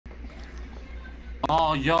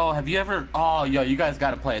Oh, yo, have you ever? Oh, yo, you guys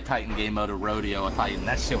gotta play a Titan game mode of Rodeo a Titan.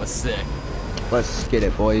 That shit was sick. Let's get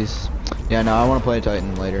it, boys. Yeah, no, I want to play a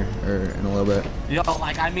Titan later, or in a little bit. Yo,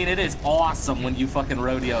 like, I mean, it is awesome when you fucking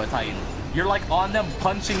Rodeo a Titan. You're like on them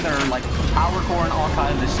punching their like power core and all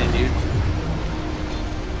kinds of shit, dude.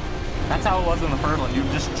 That's how it was in the first one. You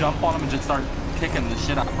just jump on them and just start kicking the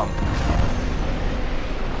shit out of them.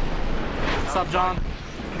 What's up, John?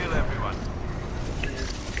 Kill everyone.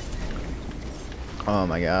 Oh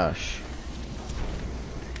my gosh.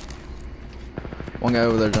 One guy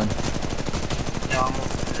over there, John. Yeah, I'm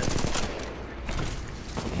almost dead.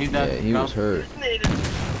 He's dead. Yeah, he was hurt.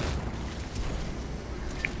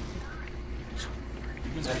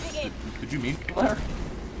 Did you mean Claire?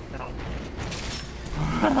 No.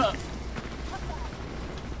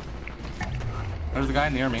 There's a guy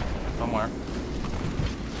near me, somewhere.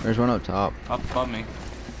 There's one up top. Up above me.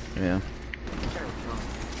 Yeah.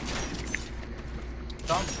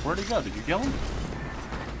 John, where'd he go? Did you kill him?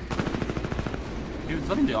 He was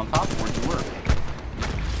literally on top of where you were.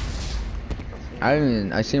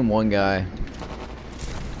 I seen one guy. I've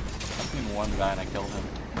seen one guy and I killed him.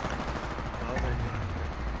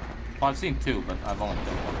 Well, I've seen two, but I've only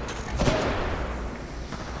killed one.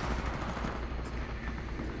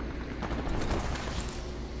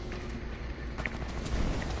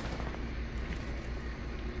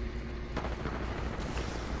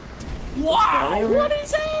 Wow! What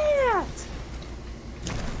is that?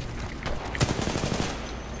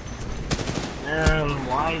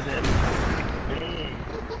 Why is it?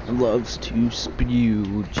 Loves to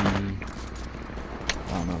spew, G. I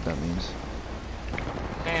don't know what that means.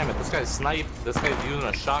 Damn it, this guy's sniped. This guy's using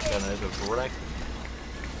a shotgun and it just wrecked.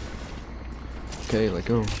 Okay, let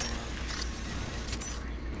go.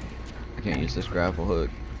 I can't use this grapple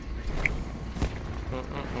hook.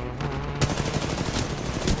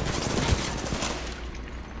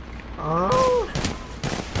 Oh!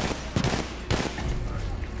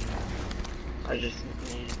 I just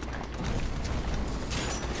need.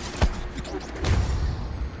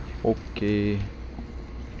 Okay.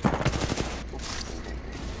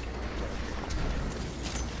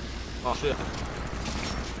 Oh shit.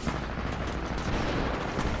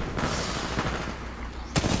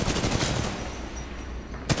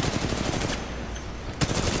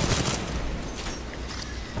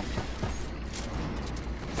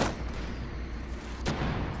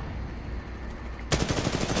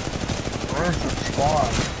 Where's the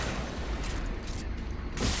squad?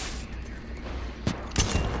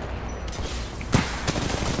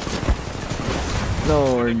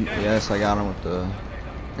 No, or yes, I got him with the.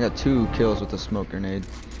 I got 2 kills with the smoke grenade.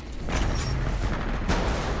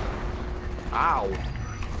 Ow.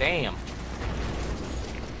 Damn.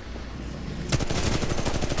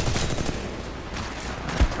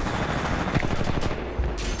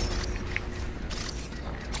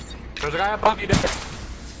 There's a guy above you there.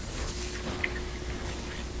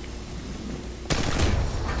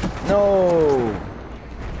 No!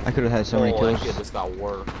 I could have had so many That kills. kid just got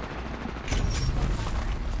worked.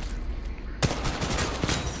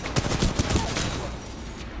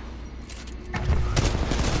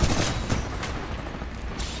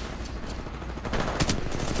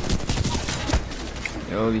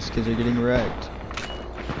 Yo, these kids are getting wrecked.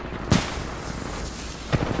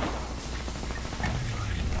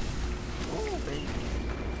 Oh, baby.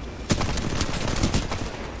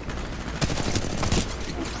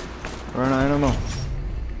 Run animal.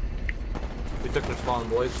 We took the spawn,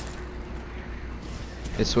 boys.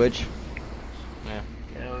 Hit switch. Yeah.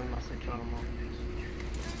 Yeah, we must have killed him all.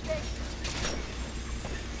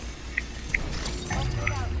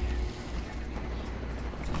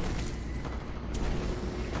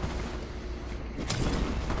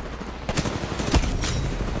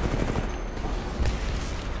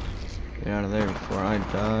 Get out of there before I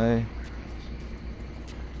die.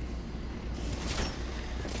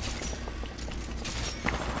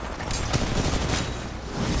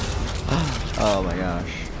 Oh my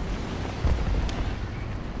gosh.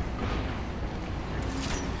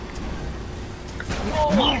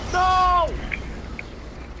 No!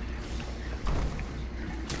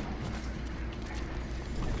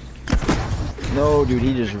 No, dude,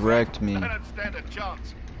 he just wrecked me. I don't stand a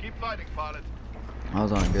chance. Keep fighting, pilot. I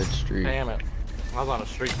was on a good streak. Damn it. I was on a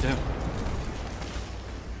streak too.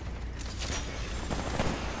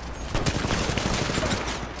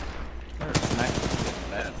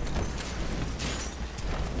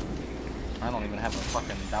 I don't even have a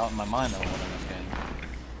fucking doubt in my mind that I'll win this game.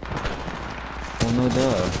 Well, no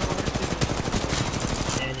duh.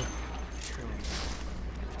 Danny.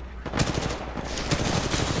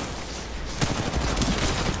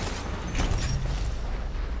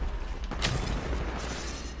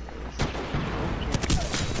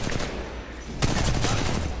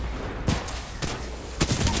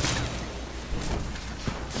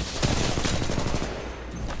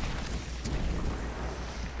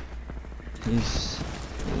 He's.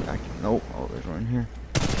 Nope. Oh, there's one here.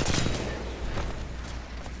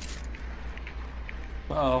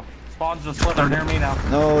 Uh-oh. Spawn's just slithering near me now.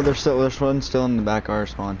 No, there's one still in the back of our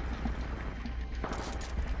spawn.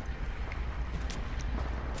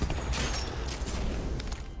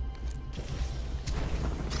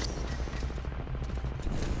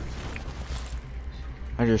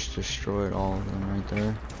 I just destroyed all of them right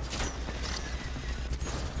there.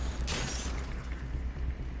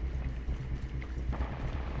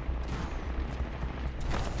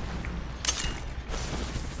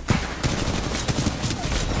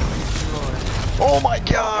 Oh my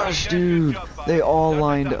gosh, dude! They all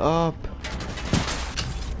lined up.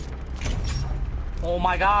 Oh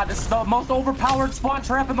my god, this is the most overpowered spawn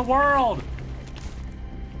trap in the world!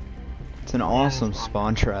 It's an awesome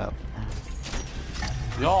spawn trap.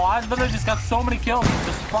 Yo, I literally just got so many kills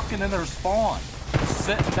just fucking in their spawn. Just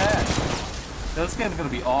sitting back. Yo, this game's gonna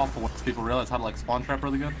be awful once people realize how to like spawn trap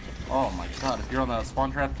really good. Oh my god, if you're on the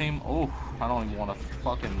spawn trap team, oh, I don't even want to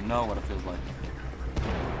fucking know what it feels like.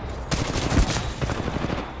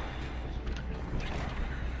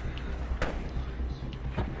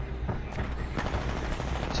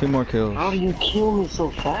 Two more kills. How do you kill me so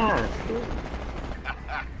fast?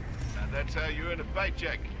 And that's how you earn a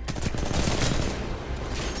paycheck.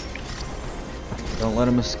 Don't let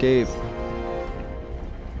him escape.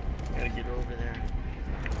 Gotta get over there.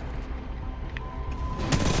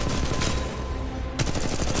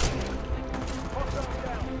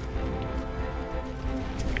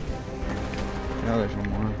 No, there's one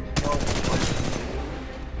more.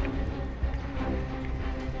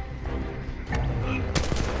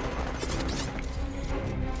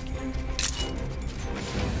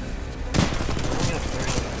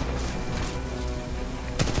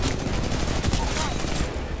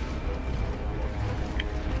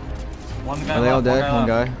 One guy Are they all left, dead? One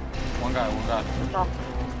guy. One guy.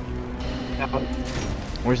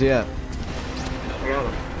 Where's he at? I got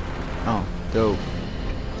him. Oh, dope.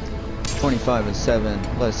 25 and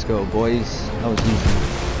 7. Let's go, boys. That was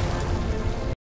easy.